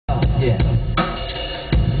Yeah.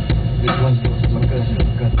 This one's goes to my cousin.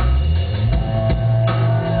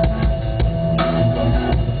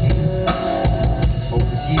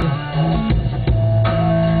 Overseas.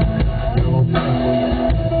 They're all doing for you.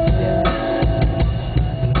 Yeah.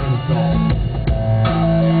 Filipino pride.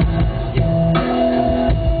 Yeah.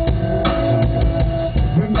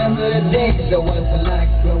 Remember the days that was like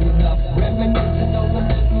growing up, reminiscing on the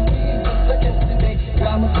memories just like yesterday.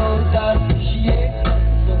 Grandma told us how to appreciate.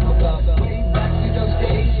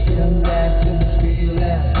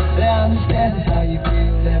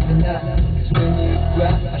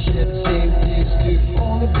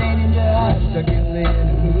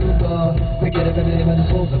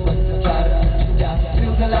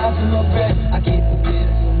 I keep a bit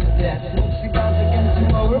from the death. Smoke cigars against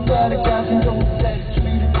tomorrow, but I got some don't set.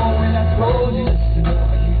 Treat it for when I close it. Just to know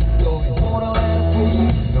how you going. Hold on for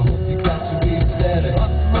you. I hope you got to be better.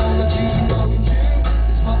 Rock and roll that you going to.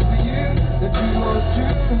 This must be you. The true or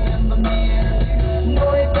true. Remember me and you.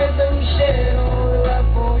 Know it better than you shed all the life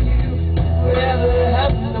for you. Whatever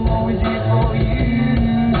happens, I'm always here for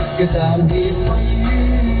you. Cause I'm here for you.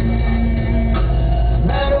 No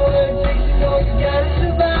matter what it takes, you know you gotta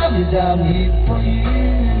survive. Cause I'm here for you.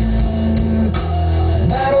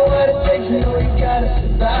 No matter what it takes, you know you gotta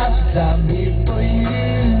survive. Cause I'm here for you.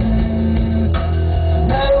 No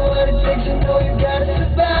matter what it takes, you know you gotta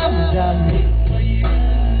survive. Cause I'm here for you.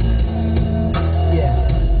 Yeah.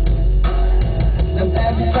 Now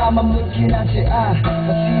every time I'm looking at your eye,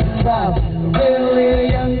 I see the cloud. A real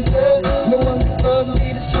young girl. No one can love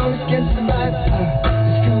me, the stories can survive.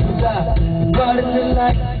 The school was out, but it's a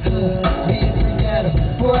life. Being together.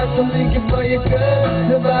 Boy, I'm thinking for your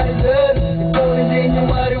good, nobody does. If only they knew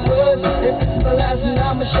what it was. If it's my last and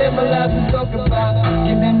I'ma share my life and talk about.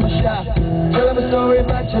 Give me my shot, tell them a story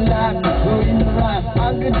about your life. Go in the rhyme,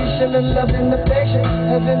 unconditional love and affection.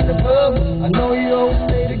 Heaven above, I know you always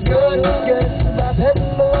stay the good. Gotta survive, heaven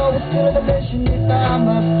below, it's still a mission. If I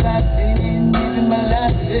must die, ain't even my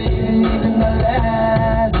life, ain't even my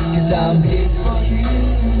life. Cause I'm here for you.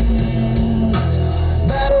 No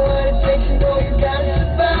matter what it takes, you know you gotta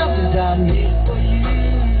survive. Cause I'm here for you.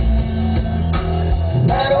 No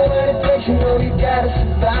matter what it takes, you know you gotta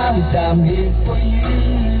survive. Cause I'm here for you.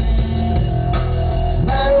 No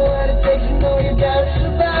matter what it takes, you know you gotta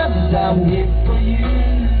survive. Cause I'm here for you.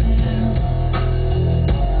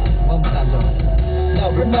 One time though. Now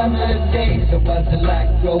remember the days of what it like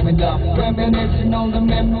growing up, reminiscing on the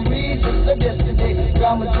memories just like yesterday.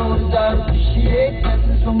 Grandma told us how to appreciate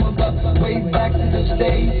lessons from above, way back to those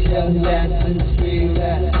days. Young lads in the street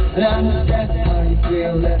lads, and I understand how you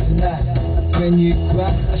feel every night. When you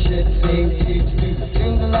cry, I share the same tears too.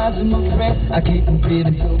 Till the lives of my friends, I keep them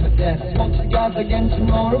breathing till my death. Smoke cigars again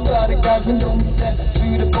tomorrow, but I got me don't be sad. To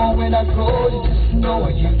the point when I close, you just know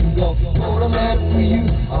how you can go. Hold a letter for you,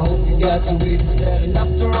 I hope you got to read it. And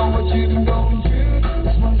after all what you've been going through,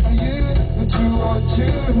 this one's for you. The true or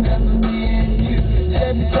true, remember me and you.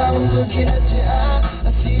 Every time I'm looking at your eye,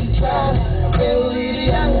 I see you try. I barely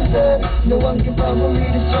the answer. No one can probably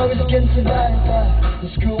the strongest can survive. The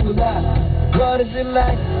school will lie. What is it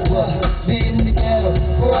like? What? Being in the ghetto.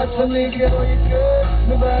 What's some nigga on your good?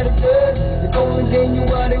 Nobody good. If only they knew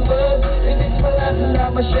what it was. If it's my life and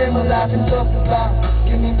I'ma share my life and talk about.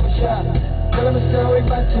 Give me a shot. Tell them a story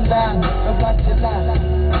about your life. About your life.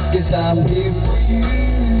 Cause I'm here for you.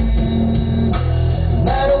 No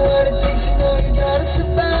matter what it takes, you know you gotta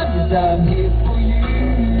survive. Cause I'm here for you.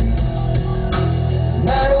 No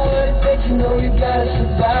matter what it takes, you know you gotta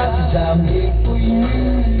survive. Cause I'm here for you.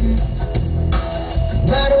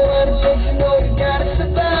 No matter what it takes, you know you gotta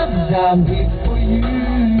survive. Cause I'm here for you.